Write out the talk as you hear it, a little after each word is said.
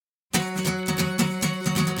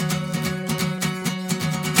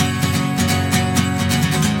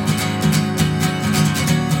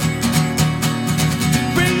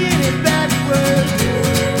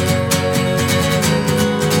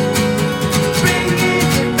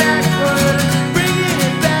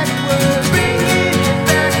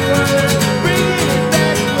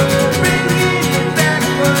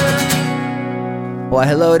Well,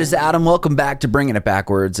 hello, it is Adam. Welcome back to Bringing It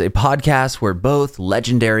Backwards, a podcast where both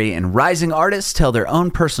legendary and rising artists tell their own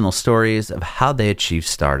personal stories of how they achieved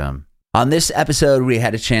stardom. On this episode, we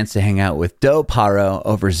had a chance to hang out with Doe Paoro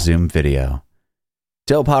over Zoom video.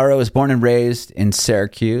 Doe Paoro was born and raised in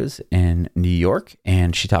Syracuse in New York,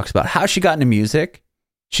 and she talks about how she got into music.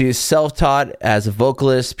 She is self-taught as a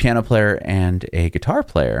vocalist, piano player, and a guitar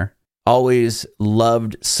player. Always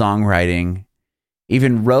loved songwriting,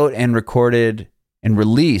 even wrote and recorded and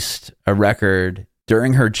released a record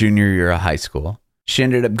during her junior year of high school. She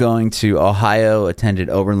ended up going to Ohio, attended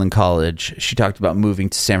Oberlin College. She talked about moving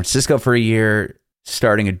to San Francisco for a year,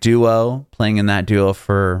 starting a duo, playing in that duo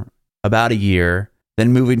for about a year,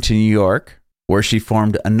 then moving to New York, where she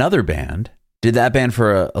formed another band. Did that band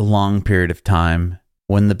for a long period of time.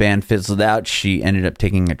 When the band fizzled out, she ended up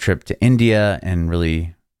taking a trip to India and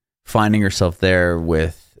really finding herself there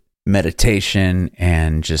with meditation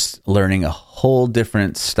and just learning a whole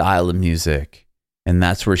different style of music. And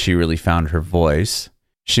that's where she really found her voice.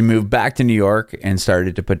 She moved back to New York and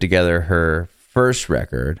started to put together her first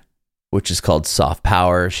record, which is called Soft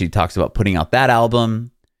Power. She talks about putting out that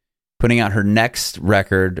album, putting out her next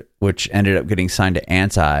record, which ended up getting signed to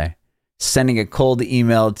Anti, sending a cold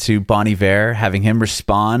email to Bon Iver, having him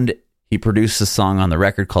respond. He produced a song on the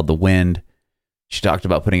record called The Wind. She talked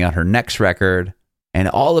about putting out her next record, and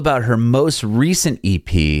all about her most recent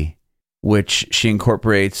EP, which she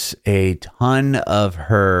incorporates a ton of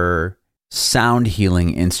her sound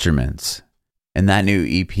healing instruments. And that new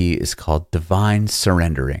EP is called Divine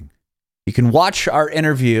Surrendering. You can watch our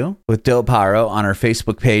interview with Doe Paoro on our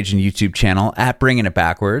Facebook page and YouTube channel at Bringing It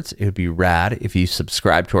Backwards. It would be rad if you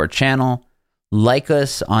subscribe to our channel, like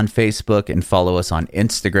us on Facebook, and follow us on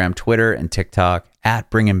Instagram, Twitter, and TikTok at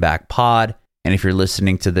Bringing Back Pod. And if you're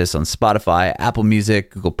listening to this on Spotify, Apple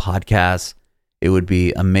Music, Google Podcasts, it would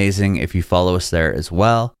be amazing if you follow us there as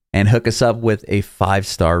well and hook us up with a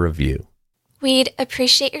 5-star review. We'd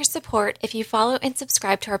appreciate your support if you follow and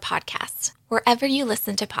subscribe to our podcast, wherever you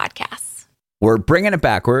listen to podcasts. We're Bringing It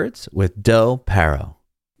Backwards with Doe Paoro.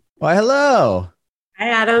 Well, hello. Hi,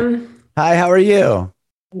 Adam. Hi, how are you?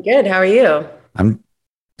 I'm good. How are you?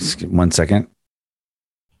 Just 1 second.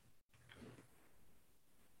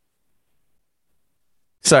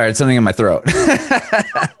 Sorry, it's something in my throat.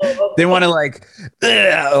 They want to like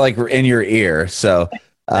in your ear. So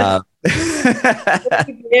if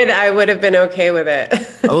you did, I would have been okay with it.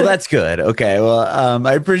 Oh, that's good. Okay. Well,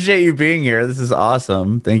 I appreciate you being here. This is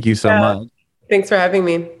awesome. Thank you so much. Thanks for having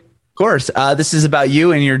me. Of course. This is about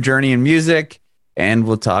you and your journey in music, and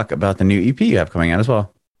we'll talk about the new EP you have coming out as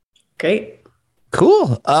well. Great.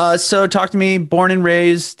 Cool. So talk to me. Born and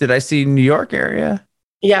raised, did I see New York area?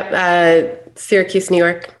 Yep. Syracuse, New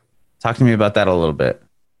York. Talk to me about that a little bit.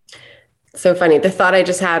 So funny. The thought I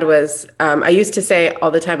just had was, I used to say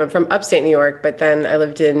all the time, I'm from upstate New York, but then I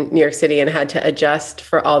lived in New York City and had to adjust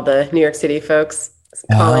for all the New York City folks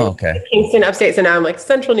calling okay. Kingston upstate. So now I'm like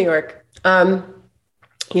central New York.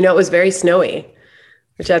 It was very snowy,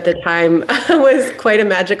 which at the time was quite a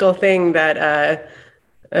magical thing that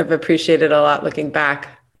I've appreciated a lot looking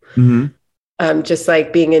back. Mm-hmm. Just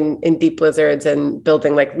like being in deep blizzards and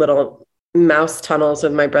building like little mouse tunnels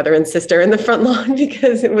with my brother and sister in the front lawn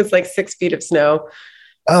because it was like 6 feet of snow.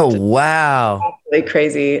 Oh, wow. Really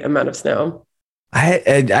crazy amount of snow.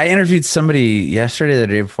 I interviewed somebody yesterday, the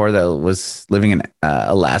day before, that was living in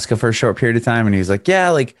Alaska for a short period of time. And he was like,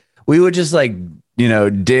 yeah, like we would just like,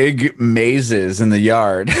 dig mazes in the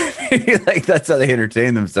yard. Like that's how they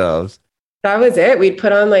entertain themselves. That was it. We'd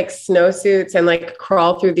put on like snowsuits and like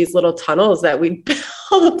crawl through these little tunnels that we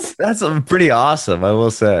built. That's pretty awesome, I will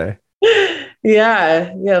say.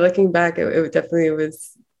 Yeah. Looking back, it definitely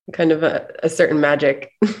was kind of a certain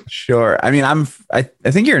magic. Sure. I mean, I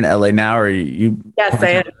think you're in LA now, or you? Yes, I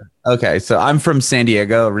am. Okay. So I'm from San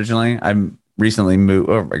Diego originally. I'm recently moved,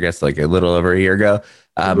 or I guess like a little over a year ago.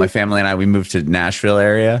 My family and we moved to Nashville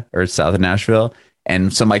area, or south of Nashville.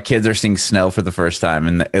 And so my kids are seeing snow for the first time,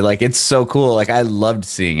 and it's so cool. Like I loved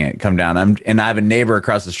seeing it come down. I have a neighbor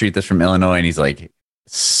across the street that's from Illinois, and he's like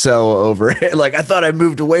so over it. Like I thought I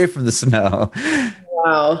moved away from the snow.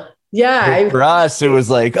 Wow. Yeah. For us, it was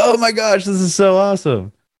like, oh my gosh, this is so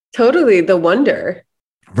awesome. Totally. The wonder.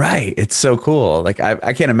 Right. It's so cool. Like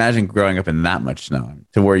I can't imagine growing up in that much snow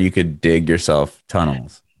to where you could dig yourself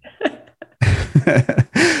tunnels.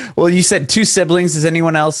 Well, you said 2 siblings. Is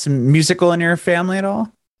anyone else musical in your family at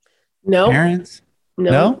all? No. Parents?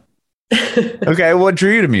 No? Okay. What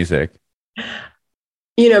drew you to music?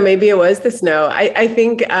 Maybe it was the snow. I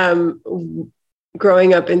think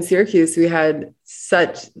growing up in Syracuse, we had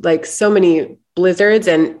so many blizzards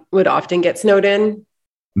and would often get snowed in.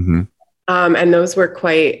 Mm-hmm. And those were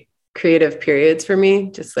quite creative periods for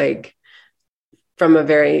me, just like from a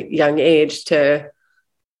very young age to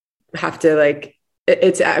have to like,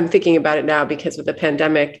 I'm thinking about it now because with the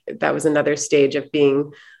pandemic, that was another stage of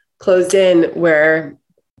being closed in where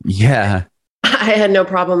Yeah. I had no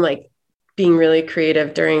problem like being really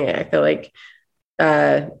creative during it. I feel like,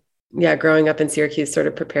 growing up in Syracuse sort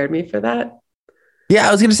of prepared me for that. Yeah,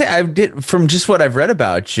 I was gonna say I did from just what I've read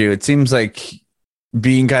about you. It seems like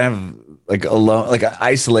being kind of like alone, like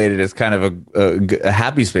isolated, is kind of a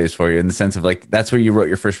happy space for you in the sense of like that's where you wrote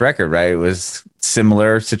your first record, right? It was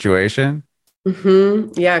similar situation.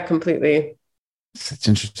 Yeah, completely. It's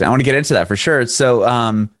interesting. I want to get into that for sure.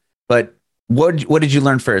 So, but what did you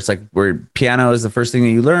learn first? Like, were piano is the first thing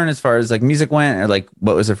that you learned as far as like music went, or like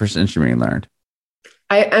what was the first instrument you learned?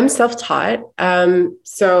 I'm self-taught. I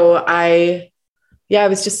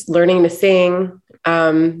was just learning to sing.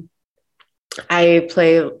 I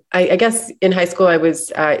guess in high school,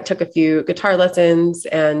 I took a few guitar lessons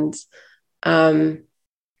um,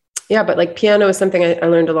 but like piano is something I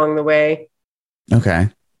learned along the way. Okay.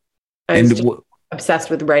 I And was just obsessed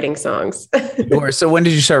with writing songs. so when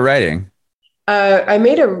did you start writing? I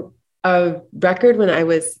made a record when I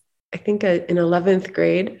was, I think, in 11th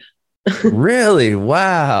grade. Really?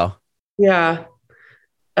 Wow. Yeah.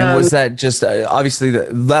 And was that just obviously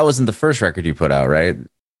that wasn't the first record you put out, right?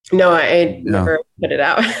 No, I No. never put it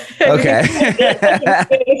out. Okay.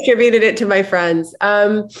 I distributed it to my friends.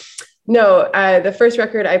 No, the first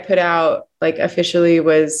record I put out like officially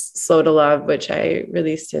was Slow to Love, which I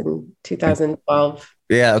released in 2012.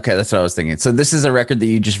 Yeah, okay, that's what I was thinking. So this is a record that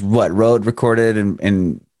you just wrote, recorded,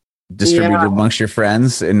 and distributed amongst your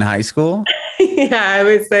friends in high school? Yeah, I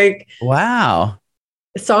was like, wow.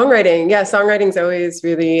 Songwriting. Yeah, songwriting's always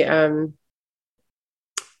really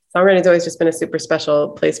songwriting's always just been a super special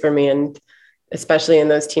place for me, and especially in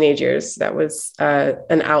those teenage years, that was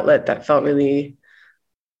an outlet that felt really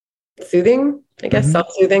soothing, I guess,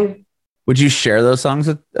 self-soothing. Would you share those songs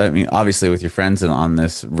with, I mean, obviously with your friends and on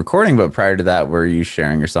this recording, but prior to that, were you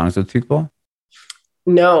sharing your songs with people?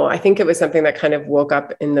 No, I think it was something that kind of woke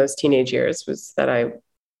up in those teenage years, was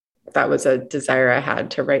that was a desire I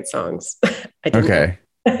had to write songs. I didn't. Okay.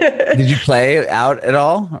 Did you play out at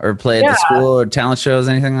all or play at the school or talent shows,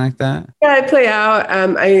 anything like that? Yeah, I play out.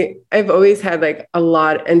 I've always had like a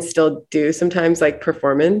lot, and still do sometimes, like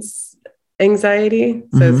performance anxiety.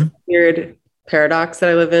 So it's a weird paradox that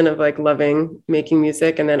I live in of like loving making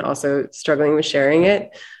music and then also struggling with sharing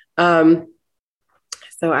it. So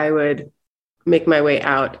I would make my way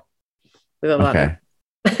out with a lot of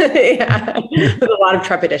with a lot of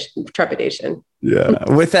trepidation. Yeah.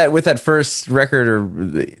 With that first record or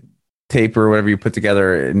the tape or whatever you put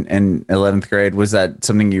together in 11th grade, was that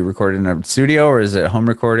something you recorded in a studio or is it home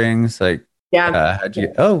recordings? Like, I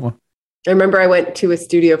remember I went to a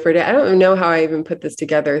studio for a day. I don't know how I even put this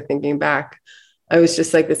together thinking back. I was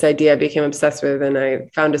just like, this idea I became obsessed with, and I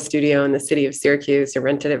found a studio in the city of Syracuse. I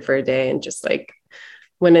rented it for a day and just like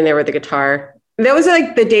went in there with the guitar. That was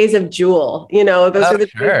like the days of Jewel, those were the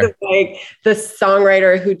days of like the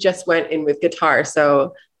songwriter who just went in with guitar.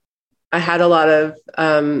 So I had a lot of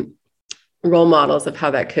role models of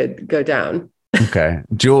how that could go down. Okay.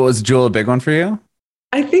 Was Jewel a big one for you?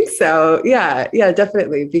 I think so. Yeah,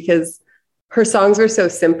 definitely. Because her songs were so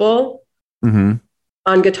simple on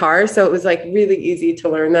guitar. So it was like really easy to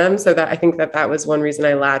learn them. So that I think that was one reason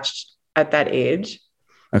I latched at that age.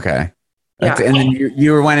 Okay. Yeah. And then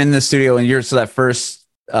you went in the studio and so that first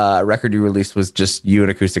record you released was just you and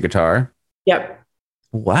acoustic guitar? Yep.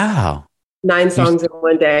 Wow. 9 songs in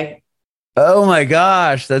one day. Oh my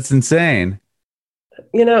gosh, that's insane.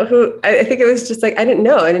 I think it was just like, I didn't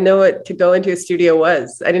know what to go into a studio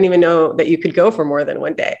was. I didn't even know that you could go for more than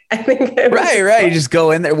one day. I think right. You just go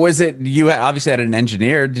in there. Was it, you obviously had an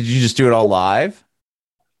engineer. Did you just do it all live?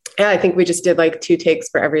 Yeah, I think we just did like 2 takes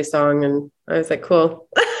for every song. And I was like, cool.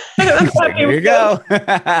 Like, here you go.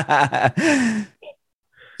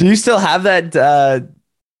 Do you still have that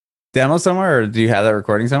demo somewhere, or do you have that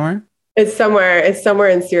recording somewhere? It's somewhere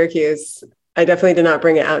in Syracuse. I definitely did not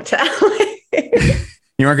bring it out to LA.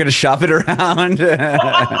 You weren't going to shop it around?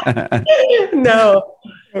 No.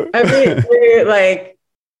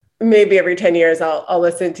 Maybe every 10 years I'll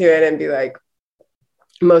listen to it and be like,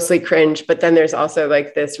 mostly cringe, but then there's also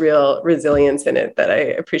like this real resilience in it that I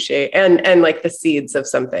appreciate, and like the seeds of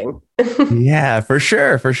something. Yeah, for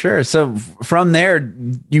sure. So from there,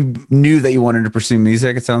 you knew that you wanted to pursue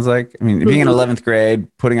music, it sounds like. I mean, being in 11th grade,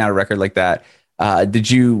 putting out a record like that, where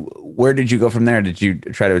did you go from there? Did you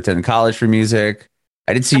try to attend college for music?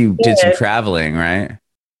 I did see you did some traveling, right?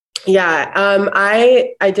 Yeah.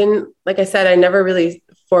 I didn't, like I said, I never really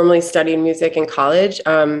formally studied music in college.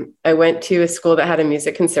 I went to a school that had a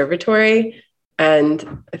music conservatory,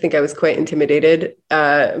 and I think I was quite intimidated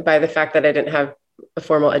by the fact that I didn't have a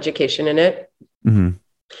formal education in it.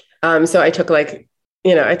 Mm-hmm. So I took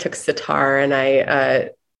I took sitar, and I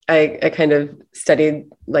kind of studied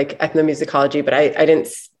like ethnomusicology, but I didn't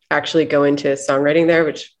actually go into songwriting there,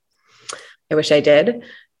 which I wish I did.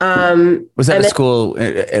 Was that a school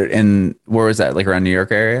in where was that? Like around New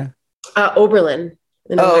York area? Oberlin.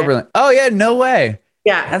 Oberlin. Oh yeah, no way.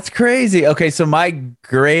 Yeah, That's crazy. Okay, so my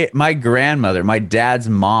grandmother, my dad's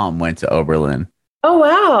mom went to Oberlin. Oh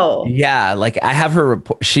wow. Yeah, like I have her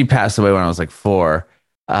report. She passed away when I was like 4.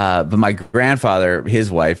 But my grandfather, his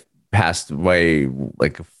wife, passed away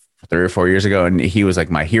like 3 or 4 years ago, and he was like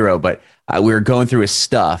my hero. But we were going through his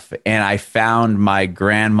stuff, and I found my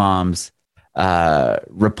grandmom's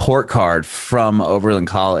report card from Oberlin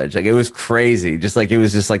College. Like it was crazy. Just like it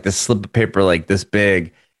was just like this slip of paper like this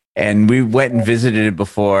big. And we went and visited it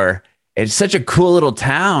before. It's such a cool little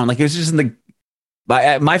town. Like it was just in the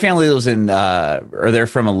my family lives in or they're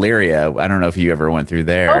from Elyria. I don't know if you ever went through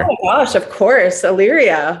there. Oh my gosh, of course.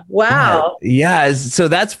 Elyria. Wow. Yeah. So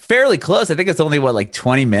that's fairly close. I think it's only like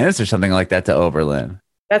 20 minutes or something like that to Oberlin.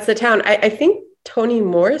 That's the town. I think Toni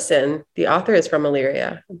Morrison, the author, is from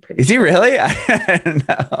Elyria. Is he really? I don't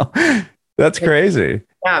know. That's crazy.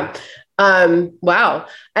 Yeah. Wow.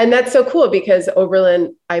 And that's so cool because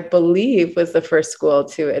Oberlin, I believe, was the first school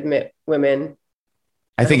to admit women.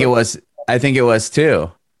 I think it was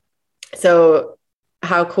too. So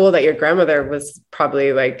how cool that your grandmother was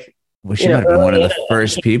probably like, well, she might have been one of the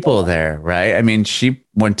first people there, right? I mean, she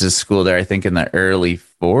went to school there, I think, in the early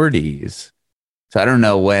 40s. So I don't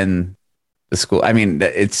know when the school, I mean, now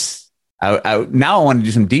I want to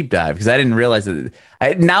do some deep dive because I didn't realize that.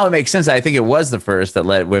 Now it makes sense. I think it was the first that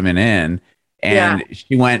let women in, and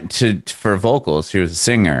she went for vocals. She was a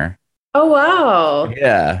singer. Oh wow!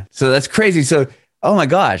 Yeah, so that's crazy. So, oh my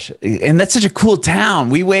gosh, and that's such a cool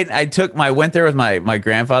town. I went there with my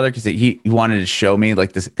grandfather because he wanted to show me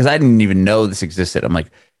like this because I didn't even know this existed. I'm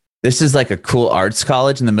like, this is like a cool arts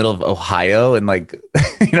college in the middle of Ohio and like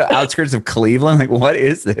outskirts of Cleveland. Like, what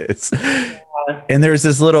is this? And there was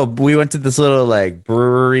we went to this little like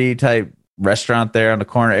brewery type restaurant there on the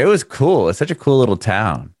corner. It was cool. It's such a cool little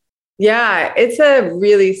town. Yeah, it's a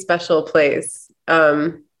really special place.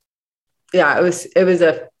 It was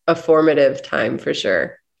a formative time for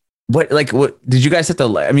sure. What did you guys have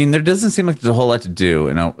to, I mean, there doesn't seem like there's a whole lot to do,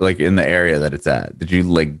 like in the area that it's at. Did you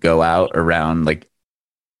like go out around like,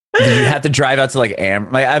 did you have to drive out to like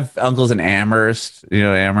I have uncles in Amherst,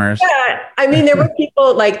 Amherst? Yeah. I mean, there were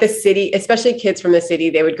people like the city, especially kids from the city,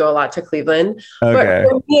 they would go a lot to Cleveland. Okay. But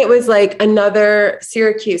for me, it was like another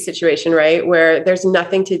Syracuse situation, right? Where there's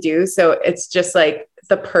nothing to do. So it's just like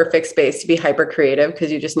the perfect space to be hyper creative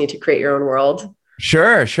because you just need to create your own world.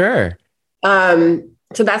 Sure. So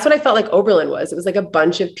that's what I felt like Oberlin was. It was like a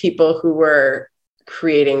bunch of people who were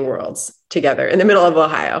creating worlds together in the middle of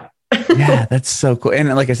Ohio. Yeah, that's so cool.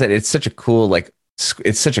 And like I said, it's such a cool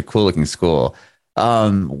looking school.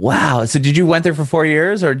 Wow. So did you went there for 4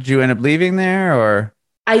 years or did you end up leaving there or?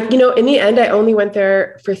 In the end, I only went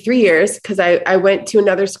there for 3 years because I went to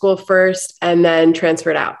another school first and then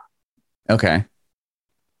transferred out. Okay.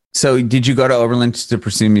 So did you go to Oberlin to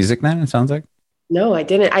pursue music then? It sounds like. No, I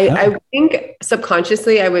didn't. I think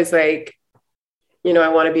subconsciously I was like, I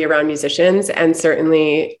want to be around musicians, and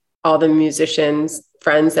certainly all the musicians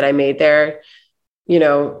friends that I made there,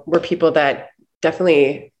 were people that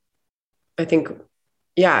definitely, I think,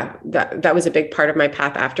 that was a big part of my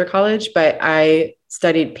path after college, but I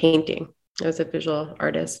studied painting. I was a visual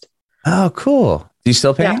artist. Oh, cool. Do you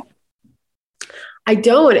still paint? Yeah. I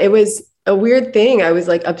don't. It was a weird thing. I was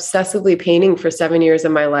like obsessively painting for 7 years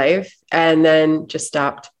of my life and then just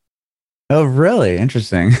stopped. Oh, really?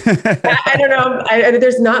 Interesting. I don't know.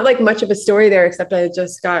 There's not like much of a story there, except I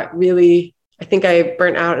just got I think I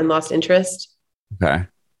burnt out and lost interest. Okay.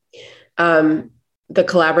 The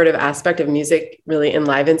collaborative aspect of music really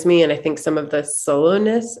enlivens me. And I think some of the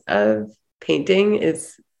soloness of painting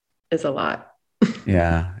is a lot.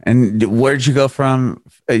 Yeah. And where did you go from?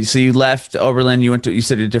 So you left Oberlin, you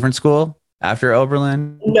said a different school after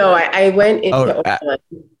Oberlin? No, I went into Oberlin.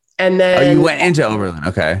 And then you went into Oberlin.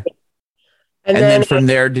 Okay. And then from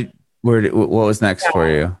there, what was next for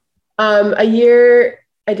you?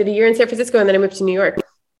 I did a year in San Francisco and then I moved to New York.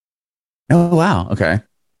 Oh, wow. Okay.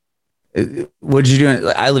 What did you do?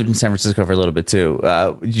 I lived in San Francisco for a little bit too.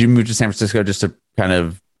 Did you move to San Francisco just to kind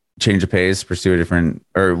of change the pace, pursue a different,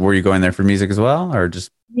 or were you going there for music as well? Or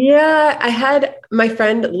just? Yeah, I had my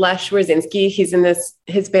friend Lesh Wierzinski. He's in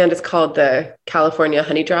his band is called the California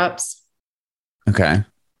Honey Drops. Okay.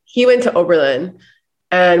 he went to Oberlin.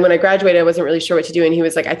 And when I graduated, I wasn't really sure what to do. And he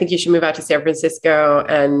was like, I think you should move out to San Francisco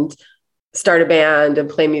and start a band and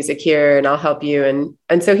play music here, and I'll help you.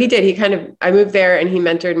 And so he did. I moved there and he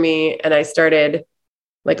mentored me, and I started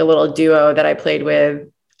like a little duo that I played with.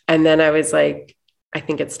 And then I was like, I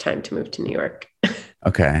think it's time to move to New York.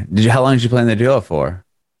 Okay. How long did you play in the duo for?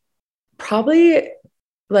 Probably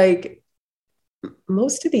like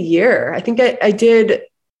most of the year. I think I did.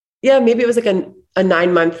 Yeah, maybe it was like a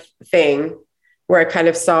 9-month thing where I kind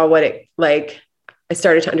of saw what it like. I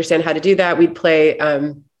started to understand how to do that. We would play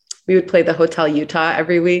the Hotel Utah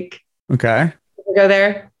every week. Okay. Go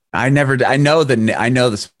there. I know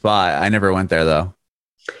the spot. I never went there though.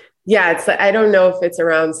 Yeah, I don't know if it's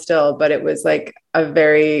around still, but it was like a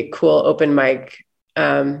very cool open mic,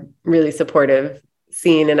 really supportive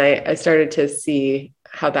scene. And I started to see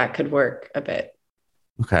how that could work a bit.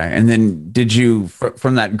 Okay. And then did you,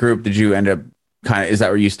 from that group, did you end up is that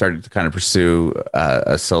where you started to kind of pursue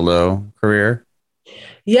a solo career?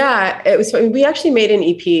 Yeah, it was. We actually made an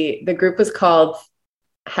EP. The group was called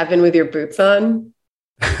Heaven with Your Boots On.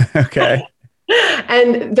 Okay.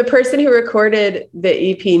 And the person who recorded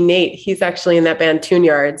the EP, Nate, he's actually in that band Tune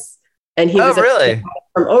Yards. And he was really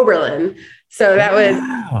from Oberlin. So that was,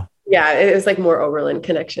 wow. Yeah, it was like more Oberlin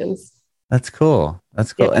connections. That's cool.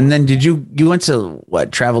 That's cool. Yeah. And then you went to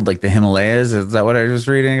traveled like the Himalayas? Is that what I was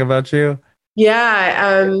reading about you?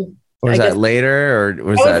 Yeah. Or was that later, or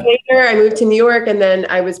was that later? I moved to New York, and then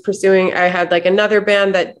I had like another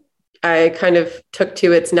band that I kind of took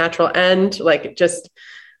to its natural end. Like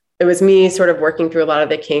it was me sort of working through a lot of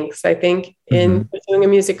the kinks, I think, in pursuing a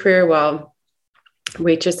music career while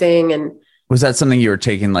waitressing. And was that something you were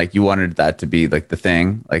taking, like you wanted that to be like the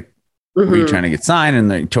thing? Like, were you trying to get signed and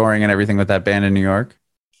like touring and everything with that band in New York?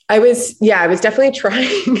 I was definitely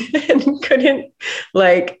trying and couldn't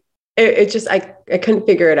I couldn't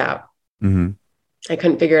figure it out. Mm-hmm. I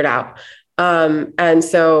couldn't figure it out. And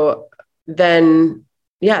so then,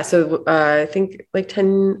 I think like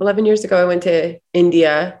 10, 11 years ago, I went to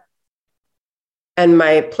India, and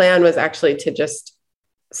my plan was actually to just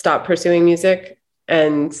stop pursuing music.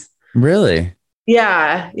 And really?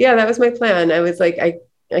 Yeah, that was my plan. I was like,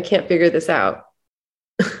 I can't figure this out.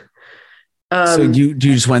 So you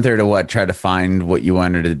just went there to try to find what you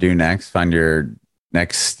wanted to do next, find your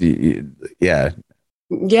next, yeah,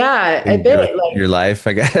 a bit like your life,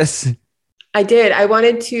 I guess. I did. I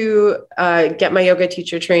wanted to get my yoga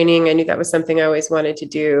teacher training. I knew that was something I always wanted to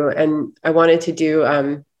do. And I wanted to do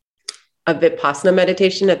a Vipassana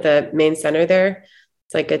meditation at the main center there.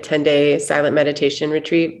 It's like a 10-day silent meditation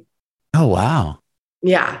retreat. Oh, wow.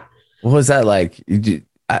 Yeah. What was that like?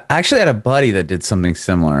 I actually had a buddy that did something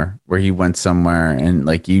similar where he went somewhere and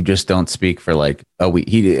like you just don't speak for like a week.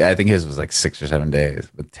 I think his was like 6 or 7 days,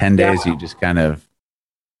 but 10 days you just kind of,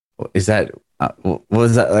 is that, what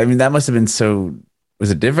was that? I mean, that must have been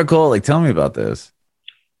was it difficult? Like, tell me about this.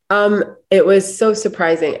 It was so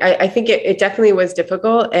surprising. I think it definitely was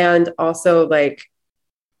difficult. And also like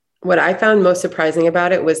what I found most surprising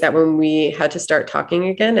about it was that when we had to start talking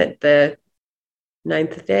again at the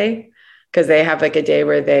 9th day, because they have like a day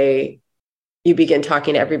where you begin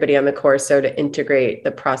talking to everybody on the course. So to integrate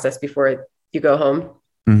the process before you go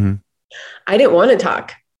home, I didn't want to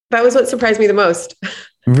talk. That was what surprised me the most.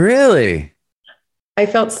 Really? I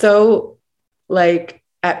felt so like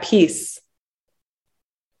at peace.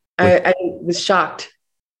 I was shocked.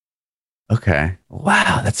 Okay.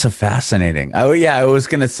 Wow. That's so fascinating. Oh yeah. I was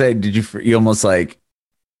going to say, did you almost like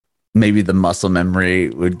maybe the muscle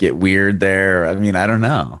memory would get weird there? I mean, I don't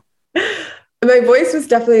know. My voice was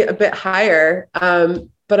definitely a bit higher.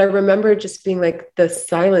 But I remember just being like, the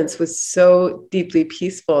silence was so deeply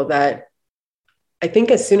peaceful that I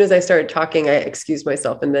think as soon as I started talking, I excused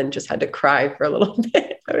myself and then just had to cry for a little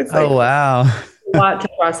bit. I was like, oh, wow. A lot to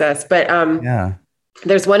process. But yeah.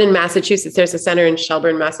 There's one in Massachusetts. There's a center in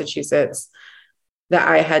Shelburne, Massachusetts that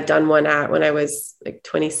I had done one at when I was like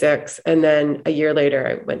 26. And then a year later,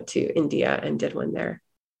 I went to India and did one there.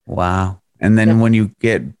 Wow. And then when you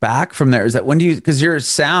get back from there, is that because your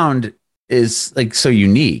sound is like so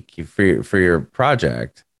unique for your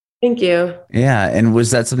project. Thank you. Yeah. And was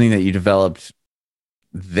that something that you developed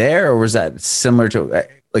there, or was that similar to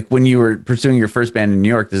like when you were pursuing your first band in New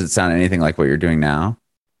York? Does it sound anything like what you're doing now?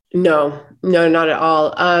 No, not at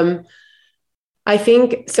all. I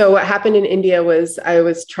think so. What happened in India was I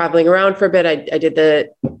was traveling around for a bit. I did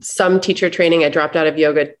some teacher training. I dropped out of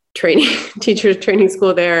yoga training, teacher training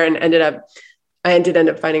school there, and I ended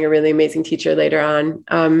up finding a really amazing teacher later on.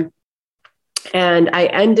 And I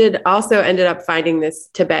ended up finding this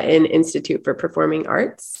Tibetan Institute for Performing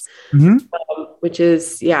Arts, which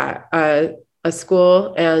is, a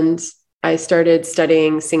school, and I started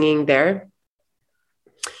studying singing there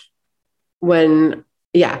in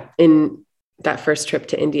that first trip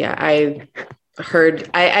to India. I heard,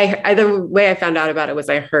 the way I found out about it was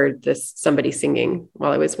I heard somebody singing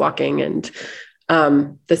while I was walking, and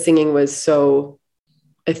the singing was so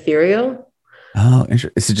ethereal. Oh,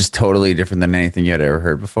 interesting. Is it just totally different than anything you had ever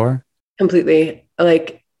heard before? Completely,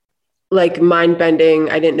 like mind bending.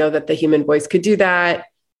 I didn't know that the human voice could do that.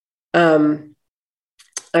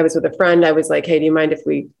 I was with a friend. I was like, "Hey, do you mind if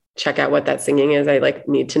we check out what that singing is? I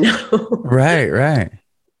need to know." Right.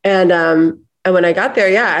 And when I got there,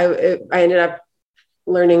 I ended up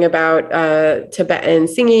learning about Tibetan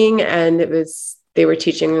singing, and they were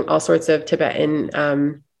teaching all sorts of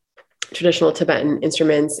traditional Tibetan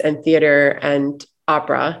instruments and theater and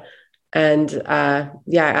opera. And I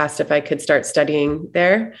asked if I could start studying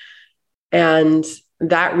there. And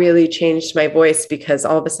that really changed my voice, because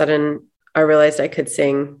all of a sudden I realized I could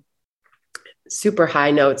sing super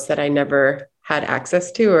high notes that I never had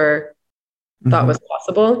access to or thought was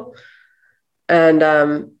possible. And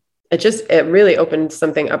it really opened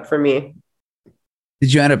something up for me.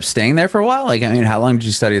 Did you end up staying there for a while? How long did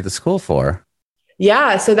you study at the school for?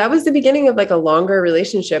 Yeah. So that was the beginning of a longer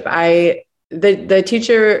relationship. The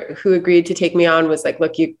teacher who agreed to take me on was like,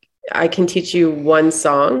 "Look, I can teach you one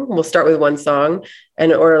song. We'll start with one song.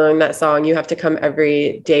 And in order to learn that song, you have to come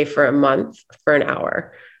every day for a month for an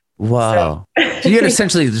hour." Wow. So you had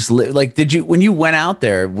essentially just when you went out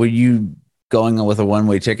there, were you going with a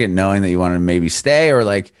one-way ticket knowing that you wanted to maybe stay, or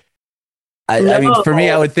No. for me,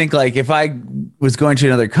 I would think if I was going to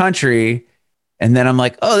another country and then I'm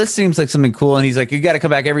like, "Oh, this seems like something cool." And he's like, "You got to come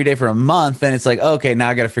back every day for a month." And it's like, okay, now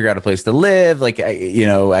I got to figure out a place to live. I got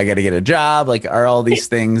to get a job. Are all these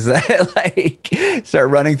things that start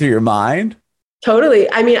running through your mind? Totally.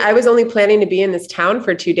 I was only planning to be in this town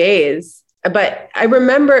for 2 days, but I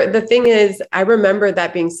remember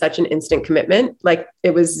that being such an instant commitment.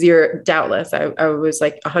 It was zero, doubtless. I was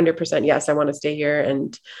 100% yes, I want to stay here,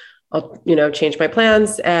 and I'll, change my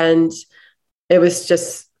plans. And it was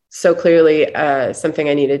just so clearly something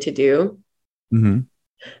I needed to do. Mm-hmm.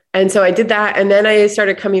 And so I did that. And then I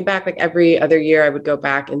started coming back every other year. I would go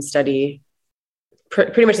back and study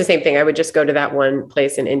pretty much the same thing. I would just go to that one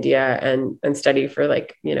place in India and study for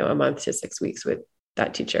a month to 6 weeks with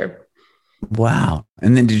that teacher. Wow.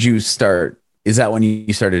 And then is that when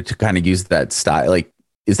you started to kind of use that style?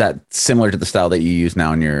 Is that similar to the style that you use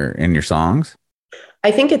now in your songs?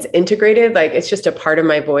 I think it's integrated. It's just a part of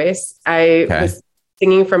my voice. I was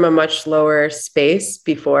singing from a much lower space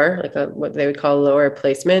before, what they would call lower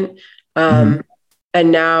placement. And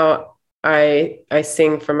now I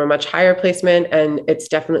sing from a much higher placement, and it's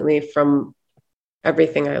definitely from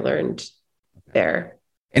everything I learned there.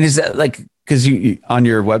 And is that because you on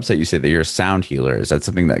your website, you say that you're a sound healer. Is that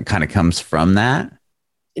something that kind of comes from that?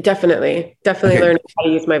 Definitely learning how to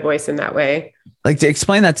use my voice in that way. To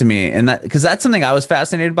explain that to me, and that, because that's something I was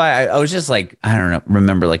fascinated by. I was just I don't know,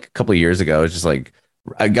 remember a couple of years ago, I was just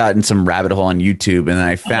I got in some rabbit hole on YouTube, and then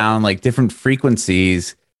I found different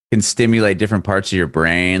frequencies can stimulate different parts of your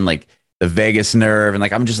brain, the vagus nerve. And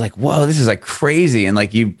I'm just whoa, this is crazy.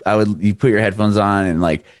 And you put your headphones on,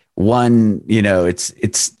 and one,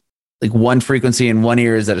 it's one frequency in one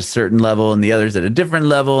ear is at a certain level and the other is at a different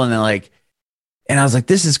level. And then and I was like,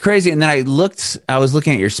 this is crazy. And then I was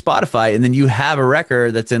looking at your Spotify, and then you have a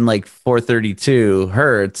record that's in 432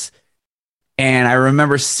 hertz. And I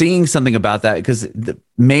remember seeing something about that, because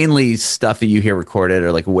mainly stuff that you hear recorded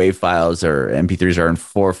or wave files or MP3s are in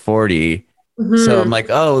 440. So I'm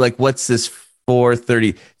oh, what's this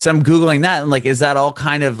 430? So I'm Googling that, and is that all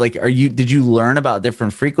kind of did you learn about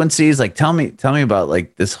different frequencies? Tell me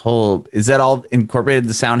about this whole, is that all incorporated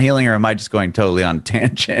the sound healing, or am I just going totally on a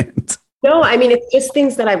tangent? No, it's just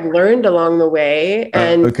things that I've learned along the way.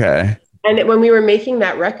 And okay. And when we were making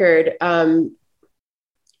that record,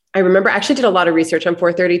 I remember I actually did a lot of research on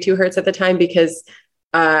 432 hertz at the time, because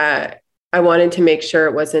I wanted to make sure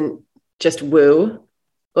it wasn't just woo,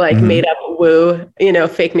 made up woo,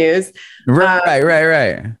 fake news.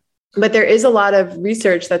 Right. But there is a lot of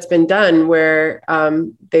research that's been done where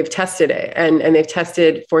they've tested it, and they've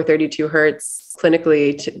tested 432 hertz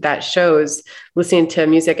clinically that shows listening to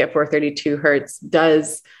music at 432 hertz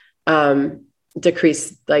does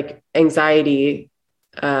decrease anxiety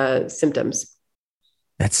symptoms.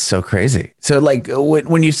 That's so crazy. So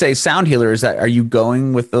when you say sound healer, are you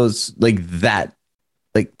going with those that?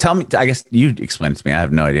 Tell me, I guess you explain it to me. I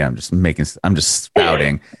have no idea. I'm just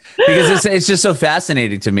spouting because it's just so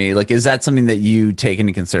fascinating to me. Is that something that you take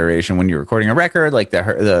into consideration when you're recording a record?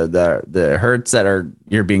 The hertz that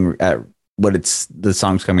you're being what it's the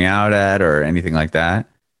song's coming out at or anything like that?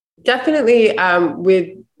 Definitely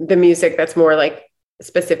with the music that's more like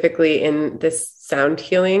specifically in this sound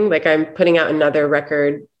healing. Like I'm putting out another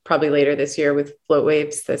record probably later this year with Float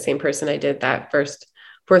Waves, the same person I did that first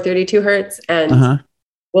 432 hertz. And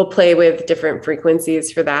we'll play with different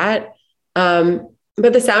frequencies for that.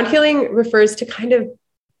 But the sound healing refers to kind of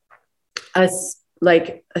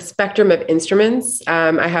like a spectrum of instruments.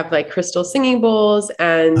 I have like crystal singing bowls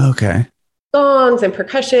and gongs and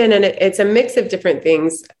percussion, and it's a mix of different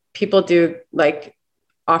things. People do like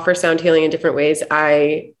offer sound healing in different ways.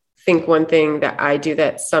 I think one thing that I do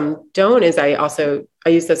that some don't is I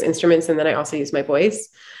use those instruments, and then I also use my voice.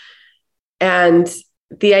 And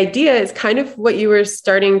the idea is kind of what you were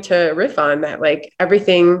starting to riff on, that like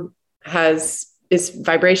everything is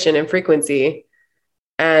vibration and frequency,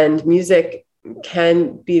 and music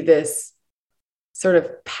can be this sort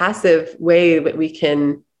of passive way that we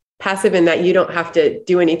can passive in that you don't have to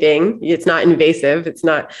do anything. It's not invasive. It's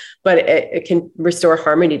not, but it can restore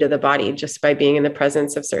harmony to the body just by being in the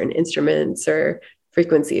presence of certain instruments or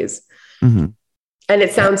frequencies. Mm-hmm. And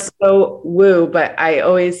it sounds so woo, but I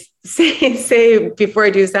always say before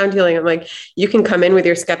I do sound healing, I'm like, you can come in with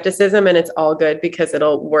your skepticism and it's all good because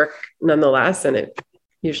it'll work nonetheless. And it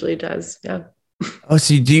usually does. Yeah. Oh,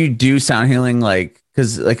 so do you do sound healing? Like,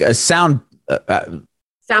 cause like a sound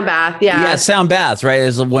bath. Yeah. Yeah. Sound baths, right?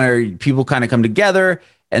 Is where people kind of come together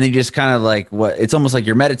and they just kind of like it's almost like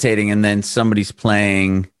you're meditating and then somebody's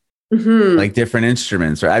playing like different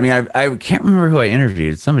instruments. Right. I mean, I can't remember who I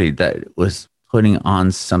interviewed, somebody that was putting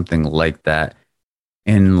on something like that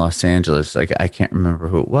in Los Angeles. Like, I can't remember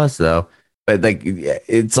who it was though, but like,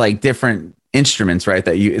 it's like different instruments, right?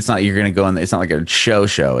 That it's not, you're going to go in, it's not like a show.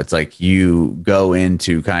 It's like you go in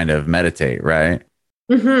to kind of meditate, right?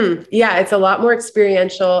 Mm-hmm. Yeah. It's a lot more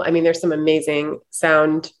experiential. I mean, there's some amazing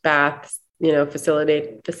sound baths,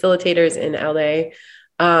 facilitators in LA.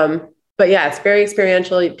 But yeah, it's very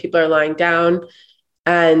experiential. People are lying down,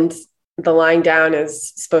 and the lying down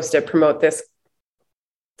is supposed to promote this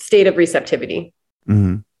state of receptivity.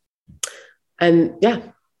 Mm-hmm. And yeah.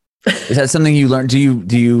 Is that something you learned? Do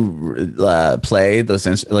you play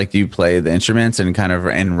those like, do you play the instruments and kind of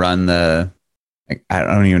and run the, like, I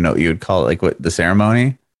don't even know what you would call it, like what the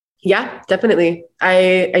ceremony? Yeah, definitely.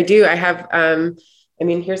 I do. I have I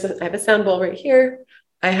have a sound bowl right here.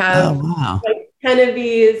 I have like 10 of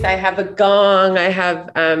these. I have a gong. I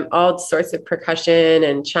have all sorts of percussion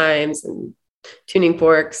and chimes and tuning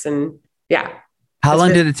forks, and yeah. How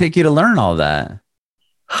long did it take you to learn all that?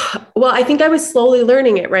 Well, I think I was slowly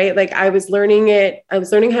learning it, right? Like I was learning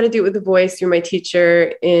how to do it with the voice through my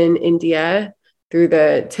teacher in India, through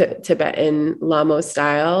the Tibetan Lamo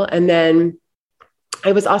style. And then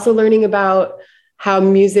I was also learning about how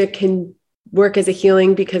music can work as a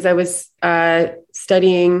healing, because I was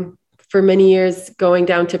studying for many years, going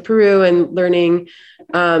down to Peru and learning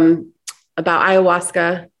about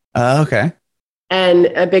ayahuasca. Okay. And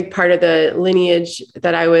a big part of the lineage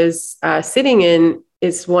that I was sitting in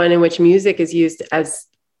is one in which music is used as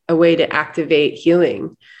a way to activate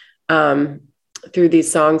healing through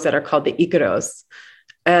these songs that are called the Icaros.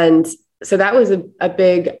 And so that was a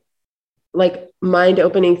big, like,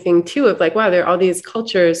 mind-opening thing too, of like, wow, there are all these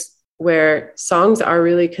cultures where songs are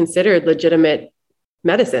really considered legitimate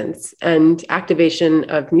medicines and activation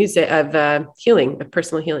of music, of healing, of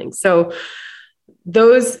personal healing. So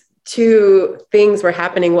those two things were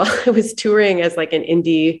happening while I was touring as like an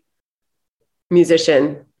indie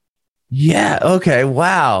musician. Yeah. Okay.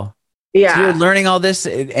 Wow. Yeah. So you're learning all this,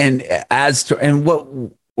 and what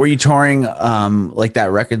were you touring? Like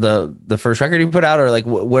that record, the first record you put out, or like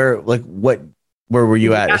where were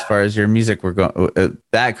you at as far as your music were going,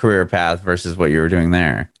 that career path versus what you were doing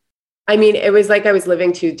there? I mean, it was like I was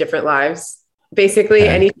living two different lives. Basically,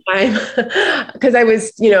 anytime, because I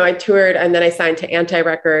was, I toured and then I signed to Anti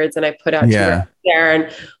Records and I put out two records there. And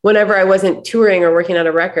whenever I wasn't touring or working on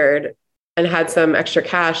a record and had some extra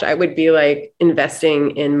cash, I would be like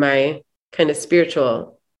investing in my kind of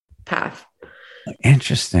spiritual path.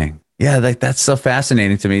 Interesting. Yeah, like that's so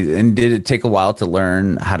fascinating to me. And did it take a while to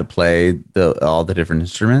learn how to play all the different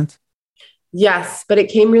instruments? Yes, but it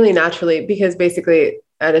came really naturally, because basically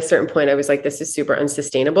at a certain point I was like, this is super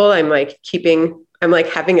unsustainable. I'm like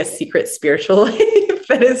having a secret spiritual life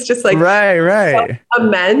that is just like right.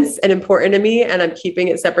 immense and important to me. And I'm keeping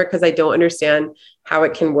it separate because I don't understand how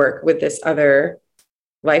it can work with this other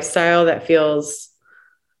lifestyle that feels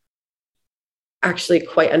actually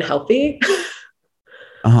quite unhealthy.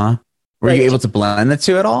 Were you able to blend the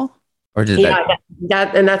two at all? Or did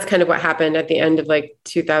that and that's kind of what happened at the end of like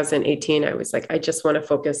 2018. I was like, I just want to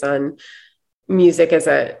focus on music as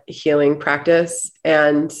a healing practice.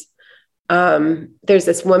 And there's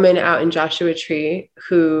this woman out in Joshua Tree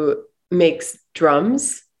who makes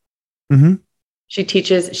drums. Mm-hmm.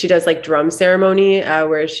 She does like drum ceremony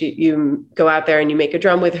where you go out there and you make a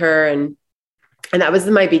drum with her. And that was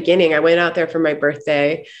my beginning. I went out there for my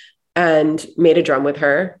birthday and made a drum with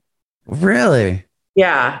her. Really?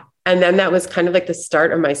 Yeah. And then that was kind of like the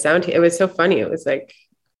start of my sound. It was so funny. It was like,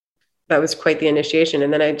 that was quite the initiation.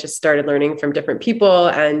 And then I just started learning from different people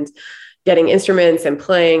and getting instruments and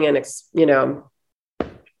playing and,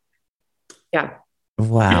 yeah.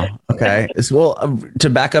 Wow. Okay. Well, to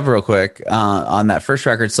back up real quick on that first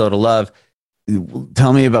record, So to Love,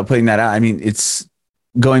 tell me about putting that out. I mean, it's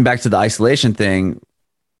going back to the isolation thing.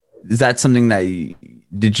 Is that something that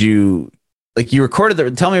you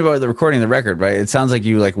recorded tell me about the recording of the record, right? It sounds like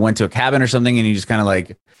you like went to a cabin or something and you just kind of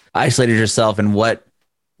like isolated yourself. And what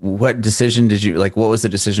decision did you like? What was the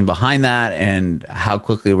decision behind that? And how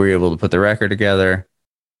quickly were you able to put the record together?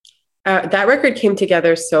 That record came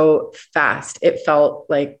together so fast. It felt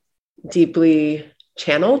like deeply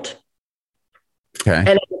channeled.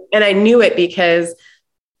 Okay. And I knew it because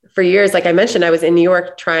for years, like I mentioned, I was in New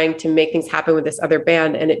York trying to make things happen with this other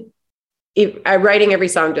band. And writing every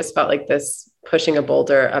song just felt like this pushing a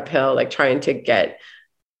boulder uphill, like trying to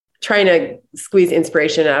squeeze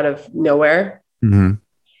inspiration out of nowhere. Mm-hmm.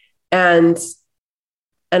 And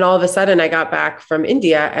all of a sudden I got back from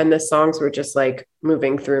India and the songs were just like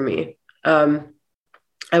moving through me. I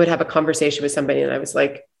would have a conversation with somebody and I was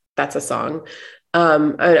like, that's a song.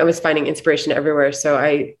 I was finding inspiration everywhere. So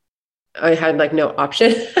I had like no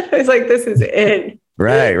option. I was like, this is it.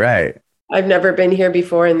 Right. I've never been here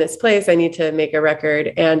before in this place. I need to make a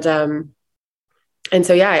record. And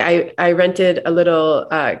so, yeah, I rented a little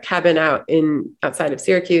cabin outside of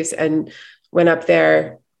Syracuse and went up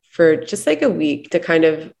there for just like a week to kind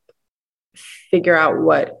of figure out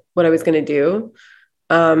what I was going to do.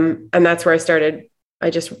 And that's where I started. I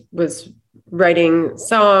just was writing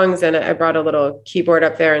songs and I brought a little keyboard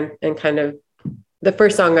up there and kind of the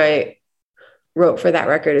first song I wrote for that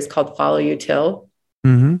record is called Follow You Till.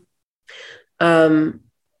 Mm-hmm.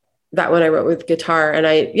 That one I wrote with guitar and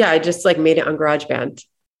I just like made it on GarageBand.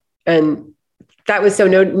 And that was so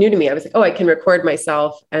new to me. I was like, oh, I can record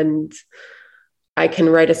myself and I can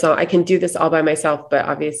write a song. I can do this all by myself, but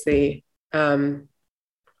obviously it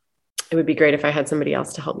would be great if I had somebody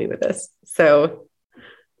else to help me with this. So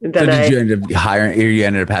then you end up hiring, or you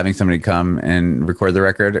ended up having somebody come and record the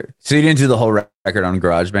record? So you didn't do the whole record on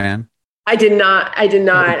GarageBand? I did not. Okay. I did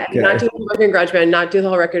not do the whole record in GarageBand, not do the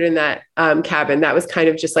whole record in that cabin. That was kind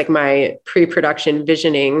of just like my pre-production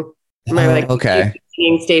visioning, my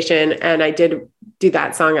singing station. And I did do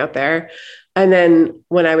that song out there. And then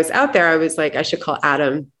when I was out there, I was like, I should call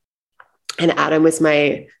Adam. And Adam was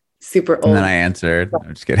my super old. And then I answered.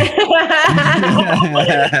 I'm just kidding.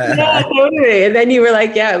 Yeah, totally. And then you were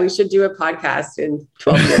like, yeah, we should do a podcast in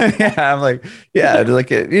 12 years. Yeah, I'm like, yeah, like,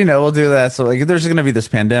 we'll do that. So like, there's going to be this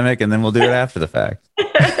pandemic and then we'll do it after the fact.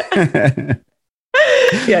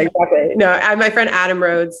 Yeah, exactly. No, my friend Adam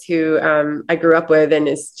Rhodes, who I grew up with and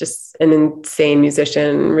is just an insane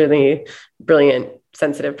musician, really brilliant,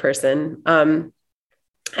 sensitive person. And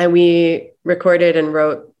we recorded and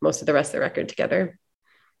wrote most of the rest of the record together.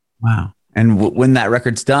 Wow. And when that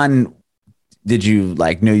record's done, did you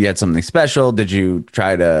like knew you had something special? Did you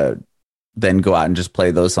try to then go out and just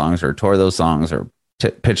play those songs or tour those songs or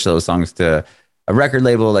pitch those songs to a record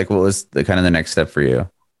label? Like what was the kind of the next step for you?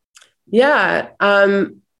 Yeah.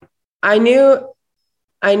 I knew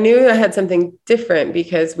I had something different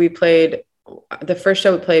because the first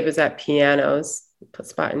show we played was at Pianos, a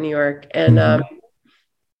spot in New York. And, and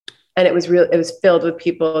it was filled with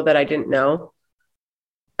people that I didn't know.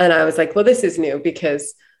 And I was like, well, this is new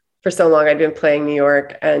because for so long I'd been playing New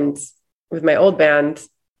York and with my old band.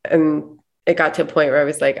 And it got to a point where I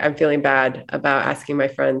was like, I'm feeling bad about asking my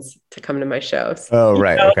friends to come to my shows. Oh,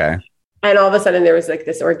 right. You know? Okay. And all of a sudden there was like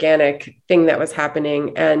this organic thing that was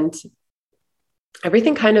happening and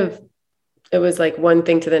everything it was like one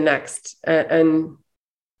thing to the next. And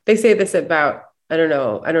they say this about, I don't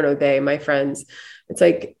know, my friends, it's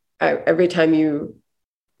like every time you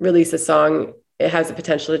release a song, it has the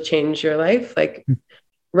potential to change your life, like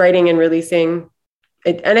writing and releasing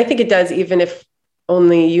it. And I think it does, even if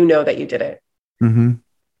only you know that you did it. Mm-hmm.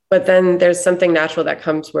 But then there's something natural that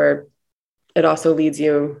comes where it also leads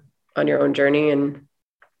you on your own journey. And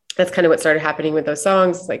that's kind of what started happening with those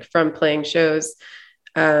songs, like from playing shows.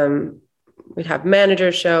 We'd have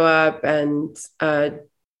managers show up and, there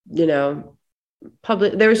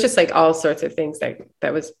was just like all sorts of things that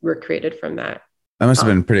were created from that. That must have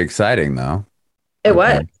been pretty exciting though. It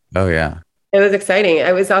was. Oh yeah. It was exciting.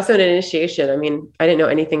 It was also an initiation. I mean, I didn't know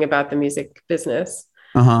anything about the music business.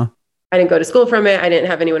 Uh-huh. I didn't go to school from it. I didn't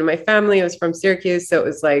have anyone in my family. It was from Syracuse. So it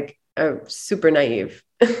was like super naive.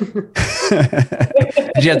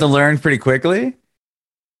 Did you have to learn pretty quickly?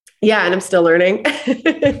 Yeah. And I'm still learning,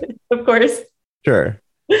 of course. Sure.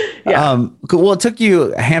 Yeah. Cool. Well, it took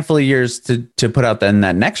you a handful of years to put out then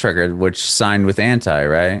that next record, which signed with Anti,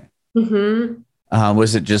 right? Mm-hmm.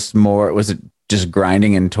 Was it just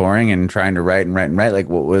grinding and touring and trying to write and write and write? Like,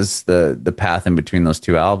 what was the path in between those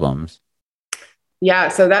two albums? Yeah.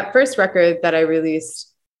 So that first record that I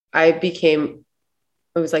released, I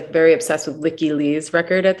was like very obsessed with Licky Lee's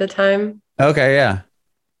record at the time. Okay. Yeah.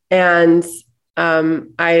 And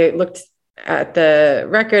I looked at the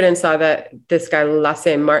record and saw that this guy,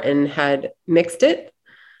 Lasse Martin, had mixed it.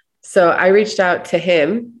 So I reached out to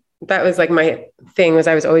him. That was like my thing, was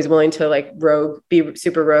I was always willing to like be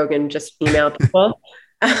super rogue and just email people.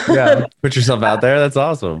 Yeah. Put yourself out there. That's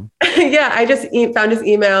awesome. Yeah. I just found his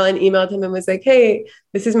email and emailed him and was like, hey,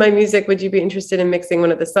 this is my music. Would you be interested in mixing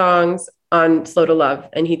one of the songs on Slow to Love?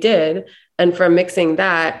 And he did. And from mixing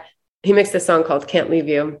that, he mixed a song called Can't Leave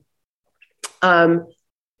You.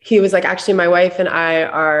 He was like, actually, my wife and I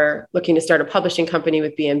are looking to start a publishing company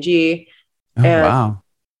with BMG. Oh, and wow.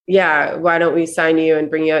 yeah, why don't we sign you and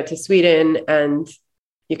bring you out to Sweden, and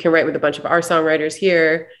you can write with a bunch of our songwriters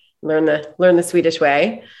here, learn the Swedish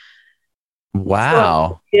way.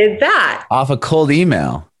 Wow. So did that Off a cold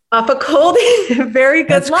email. off a cold, very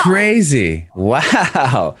good. That's luck. crazy.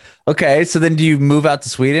 Wow. Okay. So then do you move out to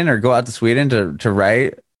Sweden or go out to Sweden to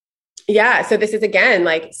write? Yeah. So this is again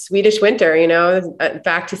like Swedish winter,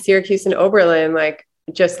 back to Syracuse and Oberlin, like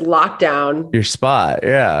just lockdown. Your spot.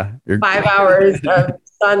 Yeah. 5 hours of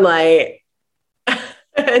sunlight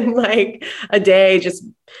and like a day, just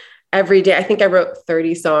every day. I think I wrote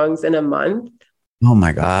 30 songs in a month. Oh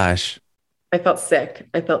my gosh. I felt sick.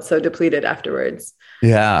 I felt so depleted afterwards.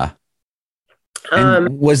 Yeah.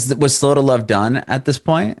 And was Slow to Love done at this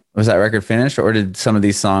point? Was that record finished, or did some of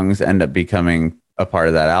these songs end up becoming a part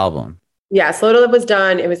of that album? Yeah, Slow to Love was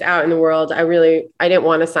done. It was out in the world. I didn't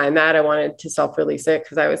want to sign that. I wanted to self-release it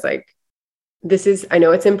because I was like, I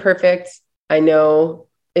know it's imperfect. I know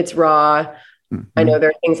it's raw. Mm-hmm. I know there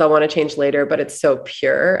are things I want to change later, but it's so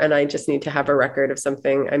pure. And I just need to have a record of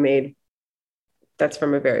something I made that's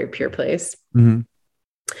from a very pure place. Mm-hmm.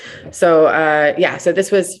 So, so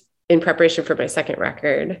this was in preparation for my second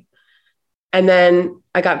record. And then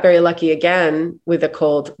I got very lucky again with a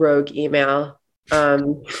cold rogue email,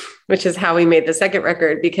 which is how we made the second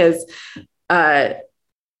record, because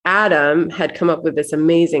Adam had come up with this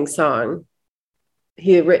amazing song.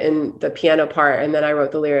 He had written the piano part and then I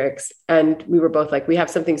wrote the lyrics, and we were both like, we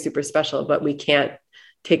have something super special, but we can't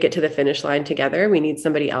take it to the finish line together. We need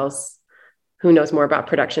somebody else who knows more about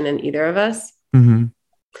production than either of us. Mm-hmm.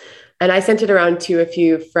 And I sent it around to a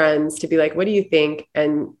few friends to be like, what do you think?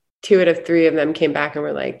 And 2 out of 3 of them came back and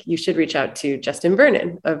were like, you should reach out to Justin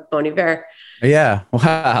Vernon of Bon Iver. Yeah.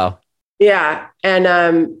 Wow. Yeah. And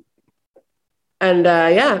I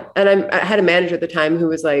had a manager at the time who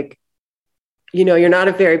was like, you're not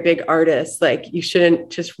a very big artist. Like, you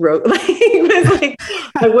shouldn't just wrote like,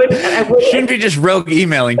 I wouldn't shouldn't be just rogue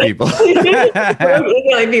emailing people.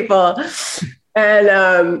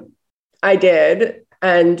 And I did.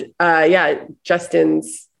 And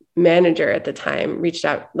Justin's manager at the time reached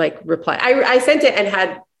out, replied. I sent it and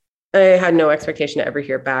I had no expectation to ever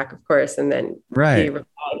hear back, of course. And then he replied,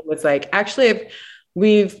 was like, actually,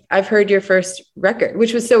 I've heard your first record,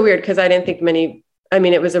 which was so weird because I didn't think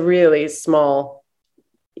it was a really small,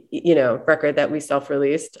 record that we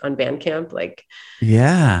self-released on Bandcamp.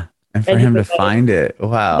 Yeah. And for him to find it.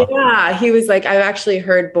 Wow. Yeah. He was like, I've actually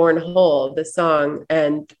heard Born Whole, the song.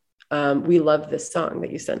 And we love this song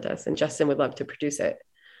that you sent us, and Justin would love to produce it.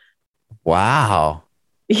 Wow.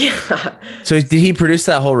 Yeah. So did he produce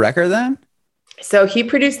that whole record then? So he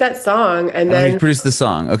produced that song, and then he produced the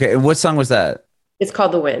song. Okay. What song was that? It's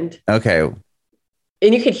called The Wind. Okay.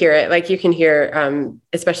 And you could hear it. You can hear,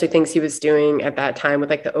 especially things he was doing at that time with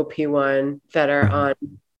the OP1 that are on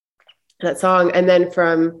that song. And then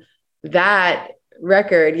from that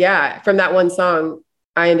record, from that one song,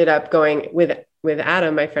 I ended up going with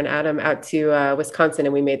Adam, my friend Adam, out to Wisconsin,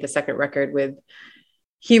 and we made the second record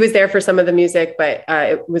he was there for some of the music, but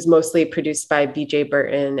it was mostly produced by BJ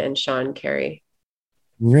Burton and Sean Carey.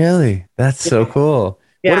 Really? That's so cool.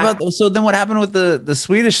 Yeah. Then what happened with the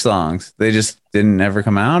Swedish songs? They just didn't ever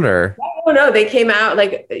come out, or? Oh no, they came out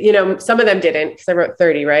some of them didn't, because I wrote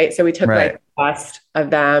 30, right? So we took the cost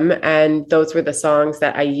of them, and those were the songs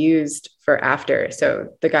that I used for after.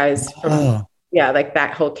 So the guys from yeah, like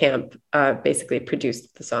that whole camp basically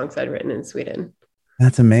produced the songs I'd written in Sweden.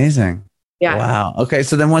 That's amazing. Yeah. Wow. Okay.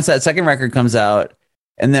 So then once that second record comes out,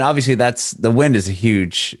 and then obviously that's The Wind is a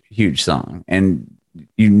huge, huge song. And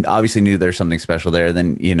you obviously knew there's something special there.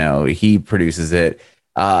 Then, he produces it.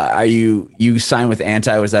 You signed with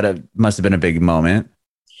Anti? Was that must have been a big moment?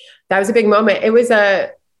 That was a big moment.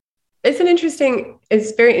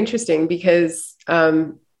 It's very interesting because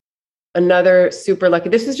another super lucky,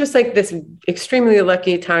 this was just like this extremely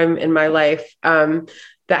lucky time in my life that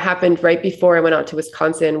happened right before I went out to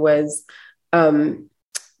Wisconsin was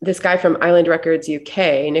this guy from Island Records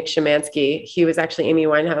UK, Nick Szymanski. He was actually Amy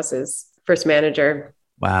Winehouse's first manager.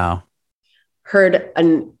 Wow. Heard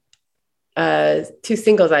two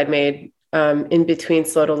singles I'd made in between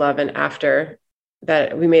Slow to Love and After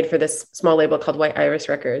that we made for this small label called White Iris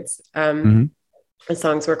Records. The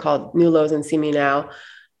songs were called New Lows and See Me Now.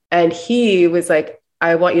 And he was like,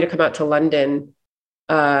 I want you to come out to London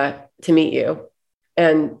to meet you.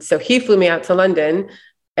 And so he flew me out to London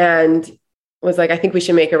and was like, I think we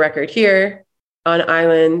should make a record here on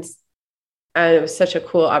Island. And it was such a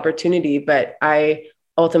cool opportunity. But I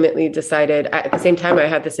ultimately decided at the same time, I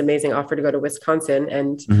had this amazing offer to go to Wisconsin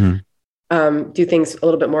and do things a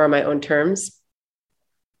little bit more on my own terms.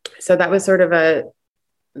 So that was sort of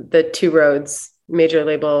the two roads, major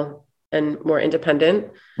label and more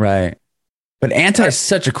independent. Right. But Anti is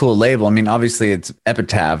such a cool label. I mean, obviously it's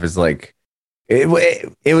Epitaph is like, it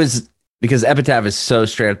was because Epitaph is so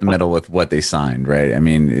straight up the middle with what they signed, right? I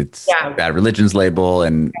mean, it's Bad Religion's label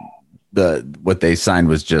and what they signed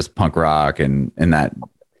was just punk rock and that.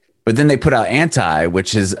 But then they put out Anti,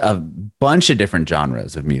 which is a bunch of different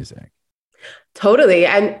genres of music. Totally.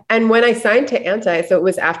 And when I signed to Anti, so it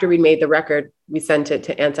was after we made the record, we sent it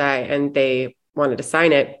to Anti and they wanted to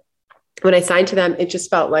sign it. When I signed to them, it just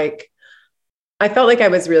felt like I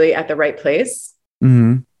was really at the right place.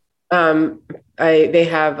 They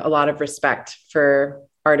have a lot of respect for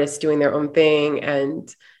artists doing their own thing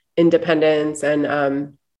and independence. And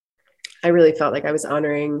I really felt like I was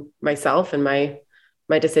honoring myself and my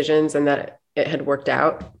decisions and that it had worked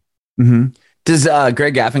out. Does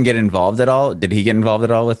Greg Gaffin get involved at all? Did he get involved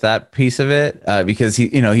at all with that piece of it? Because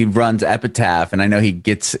he runs Epitaph, and I know he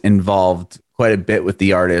gets involved quite a bit with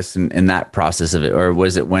the artists and that process of it. Or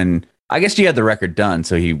was it when I guess you had the record done,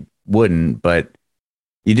 so he wouldn't? But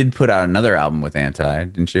you did put out another album with Anti,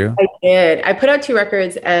 didn't you? I did. I put out 2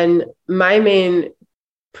 records, and my main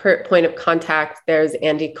point of contact there's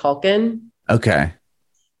Andy Culkin. Okay.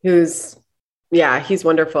 He's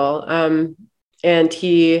wonderful. And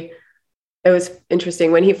it was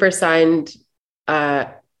interesting when he first signed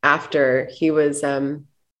After, he was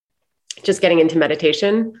just getting into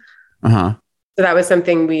meditation. So that was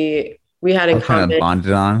something we had in common. Kind of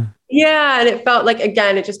bonded on. Yeah. And it felt like,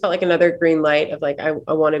 again, it just felt like another green light of like, I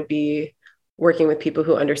want to be working with people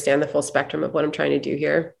who understand the full spectrum of what I'm trying to do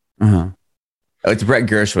here. Oh, it's Brett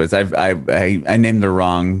Gershwitz. I named the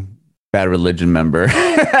wrong Bad Religion member.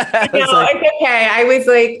 It's okay. I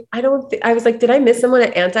was like, did I miss someone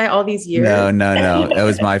at Anti all these years? No. It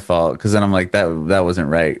was my fault. Cause then I'm like, that wasn't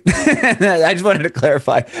right. I just wanted to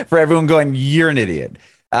clarify for everyone going, you're an idiot.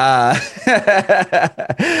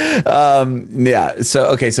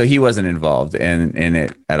 So he wasn't involved in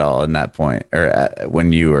it at all in that point or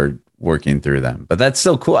when you were working through them, but that's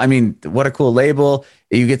so cool. I mean, what a cool label.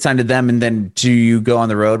 You get signed to them, and then do you go on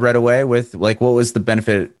the road right away with like, what was the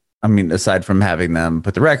benefit? I mean, aside from having them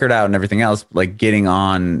put the record out and everything else, like getting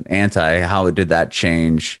on Anti, how did that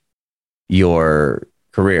change your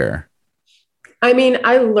career? I mean,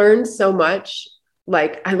 I learned so much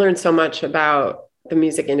about the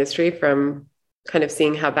music industry from kind of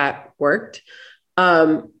seeing how that worked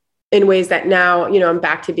in ways that now, I'm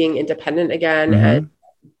back to being independent again. And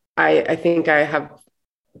I think I have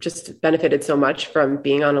just benefited so much from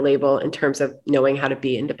being on a label in terms of knowing how to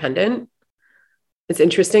be independent. It's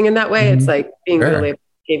interesting in that way. It's like being with a label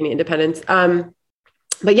gave me independence.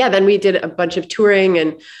 But yeah, then we did a bunch of touring,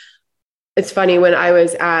 and it's funny, when I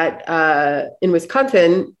was in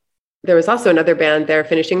Wisconsin, there was also another band there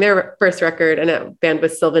finishing their first record, and that band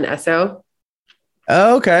was Sylvan Esso.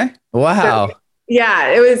 Oh, okay. Wow. So, yeah,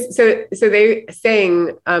 it was. So they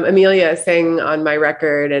sang, Amelia sang on my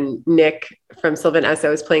record, and Nick from Sylvan Esso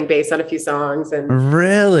was playing bass on a few songs. And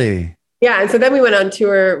really? Yeah. And so then we went on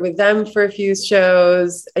tour with them for a few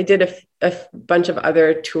shows. I did a bunch of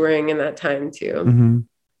other touring in that time too. And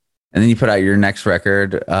then you put out your next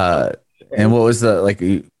record. And what was that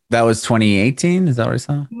was 2018? Is that what I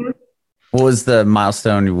saw? What was the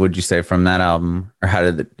milestone, would you say, from that album, or how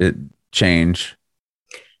did it change?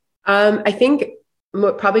 I think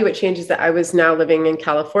probably what changed is that I was now living in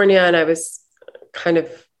California, and I was kind of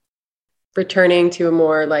returning to a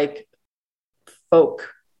more like folk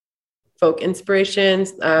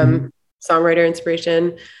inspirations, songwriter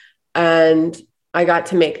inspiration. And I got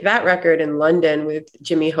to make that record in London with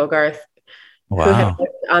Jimmy Hogarth, who had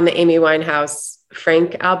worked on the Amy Winehouse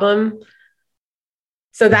Frank album.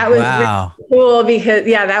 So that was really cool because,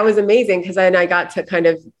 that was amazing because then I got to kind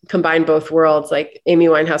of combine both worlds. Like Amy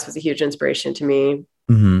Winehouse was a huge inspiration to me.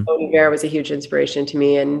 Bon Iver was a huge inspiration to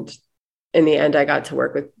me. And in the end, I got to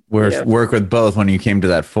work with both when you came to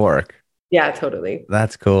that fork. Yeah, totally.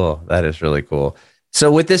 That's cool. That is really cool.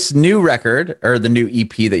 So with this new record or the new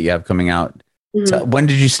EP that you have coming out, so when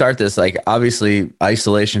did you start this? Like, obviously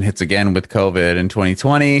isolation hits again with COVID in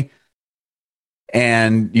 2020.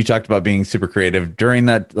 And you talked about being super creative during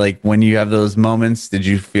that. Like, when you have those moments, did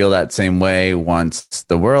you feel that same way once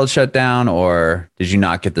the world shut down, or did you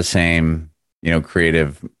not get the same,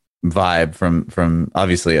 creative vibe from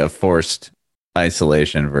obviously a forced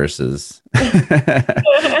isolation versus the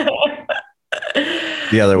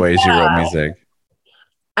other ways you wrote music?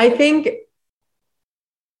 I think,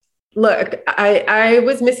 look, I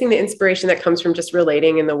was missing the inspiration that comes from just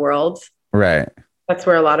relating in the world. Right. That's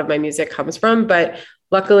where a lot of my music comes from. But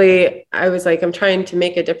luckily, I was like, I'm trying to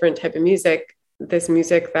make a different type of music, this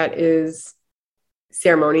music that is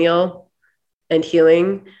ceremonial and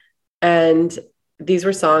healing. And these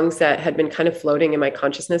were songs that had been kind of floating in my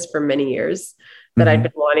consciousness for many years that I'd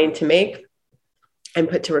been wanting to make and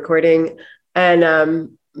put to recording.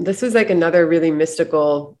 And this was like another really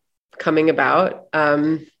mystical coming about.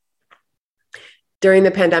 During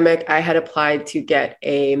the pandemic, I had applied to get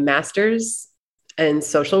a master's in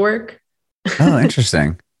social work. Oh,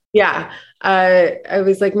 interesting. Yeah. I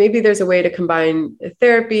was like, maybe there's a way to combine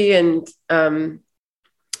therapy and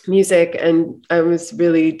music. And I was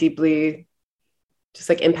really deeply just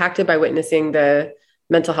like impacted by witnessing the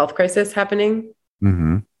mental health crisis happening.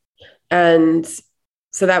 And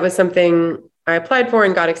so that was something I applied for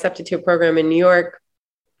and got accepted to a program in New York.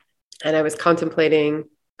 And I was contemplating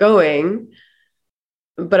going,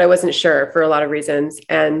 but I wasn't sure for a lot of reasons.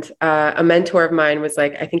 And a mentor of mine was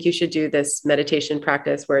like, I think you should do this meditation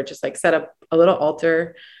practice where it just like set up a little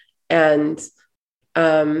altar and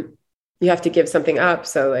you have to give something up.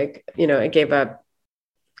 So like, I gave up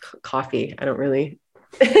coffee. I don't really,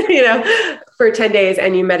 for 10 days,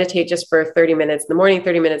 and you meditate just for 30 minutes in the morning,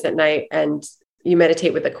 30 minutes at night. And you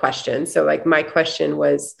meditate with a question. So like my question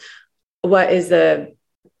was, what is the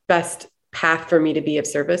best path for me to be of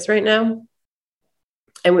service right now?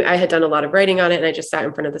 And I had done a lot of writing on it, and I just sat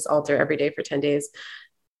in front of this altar every day for 10 days.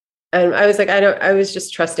 And I was like, I was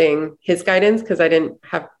just trusting his guidance because I didn't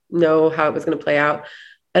know how it was going to play out.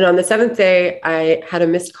 And on the 7th day, I had a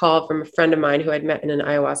missed call from a friend of mine who I'd met in an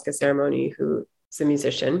ayahuasca ceremony, who's a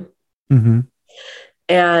musician.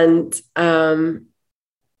 And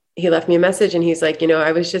he left me a message, and he's like,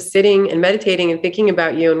 I was just sitting and meditating and thinking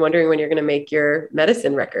about you and wondering when you're going to make your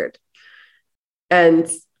medicine record. And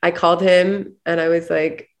I called him and I was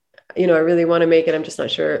like, I really want to make it. I'm just not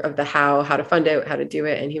sure of the how to fund it, how to do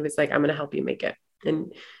it. And he was like, I'm going to help you make it.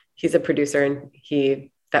 And he's a producer, and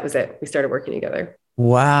that was it. We started working together.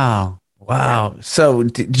 Wow. Yeah. So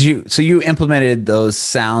you implemented those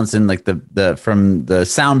sounds and like the from the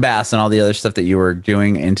sound bass and all the other stuff that you were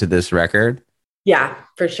doing into this record? Yeah,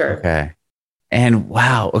 for sure. Okay. And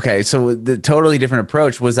wow. Okay. So the totally different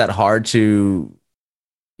approach. Was that hard to,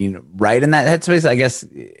 write in that headspace? I guess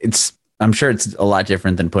I'm sure it's a lot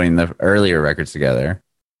different than putting the earlier records together.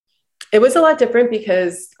 It was a lot different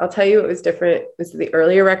because I'll tell you, it was different. It was the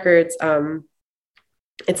earlier records.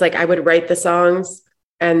 It's like I would write the songs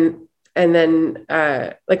and then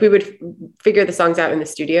like we would figure the songs out in the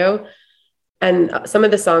studio. And some of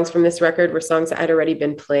the songs from this record were songs that I'd already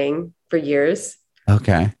been playing for years.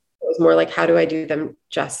 Okay. It was more like, how do I do them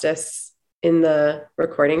justice in the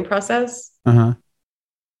recording process?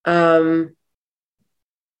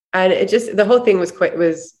 And it just, the whole thing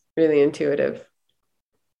was really intuitive.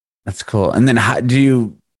 That's cool. And then how do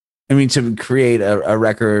you, to create a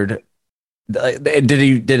record, I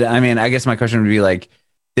guess my question would be like,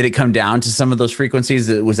 did it come down to some of those frequencies?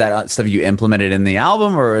 Was that stuff you implemented in the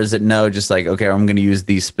album, or is it just like, okay, I'm going to use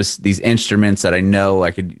these instruments that I know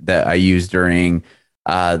that I use during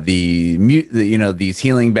these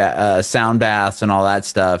healing sound baths and all that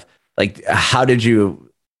stuff. Like, how did you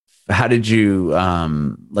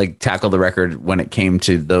like tackle the record when it came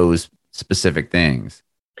to those specific things?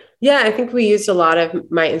 Yeah, I think we used a lot of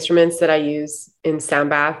my instruments that I use in sound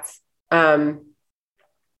baths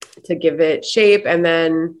to give it shape. And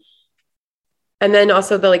then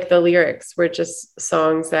also the lyrics were just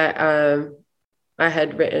songs that I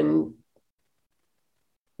had written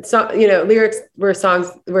so, lyrics were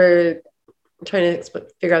songs were I'm trying to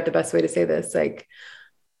figure out the best way to say this, like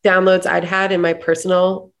downloads I'd had in my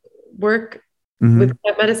personal work with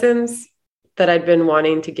plant medicines that I'd been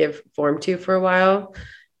wanting to give form to for a while.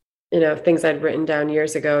 Things I'd written down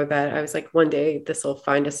years ago that I was like, one day this will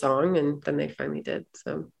find a song, and then they finally did.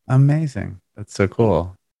 So amazing. That's so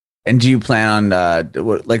cool. And do you plan on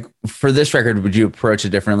like for this record, would you approach it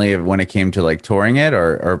differently when it came to like touring it,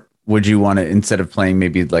 or would you want to, instead of playing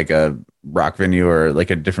maybe like a rock venue or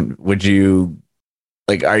like a different, would you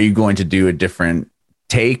like, are you going to do a different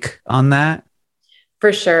take on that?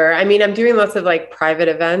 For sure. I mean, I'm doing lots of like private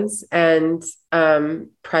events and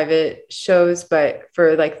private shows, but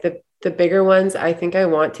for like the bigger ones, I think I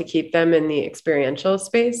want to keep them in the experiential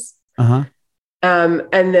space. Uh-huh.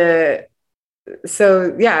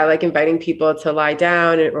 So yeah, like inviting people to lie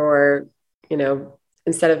down or,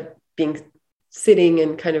 instead of being sitting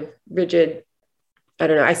and kind of rigid, I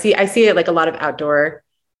don't know. I see it like a lot of outdoor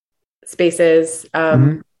spaces.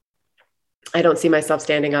 I don't see myself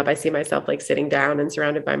standing up. I see myself like sitting down and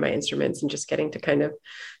surrounded by my instruments and just getting to kind of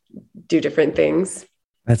do different things.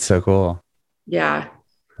 That's so cool. Yeah.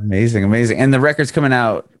 Amazing. And the record's coming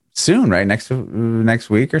out soon, right? Next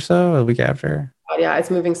week or so, a week after? Oh, yeah.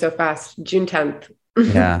 It's moving so fast. June 10th.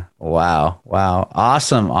 Yeah. Wow.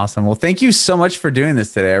 Awesome. Well, thank you so much for doing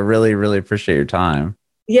this today. I really, really appreciate your time.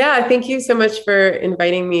 Yeah. Thank you so much for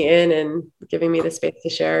inviting me in and giving me the space to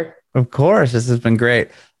share. Of course. This has been great.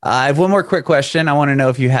 I have one more quick question. I want to know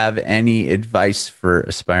if you have any advice for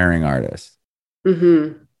aspiring artists.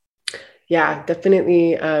 Yeah,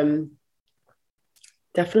 definitely.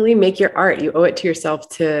 Definitely make your art. You owe it to yourself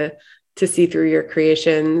to see through your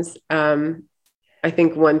creations. I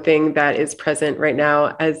think one thing that is present right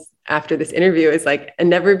now as after this interview is like, and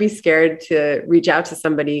never be scared to reach out to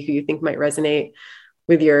somebody who you think might resonate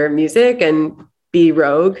with your music and be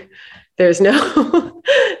rogue. There's no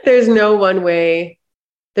one way.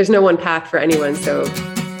 There's no one path for anyone. So,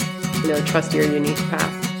 trust your unique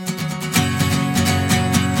path.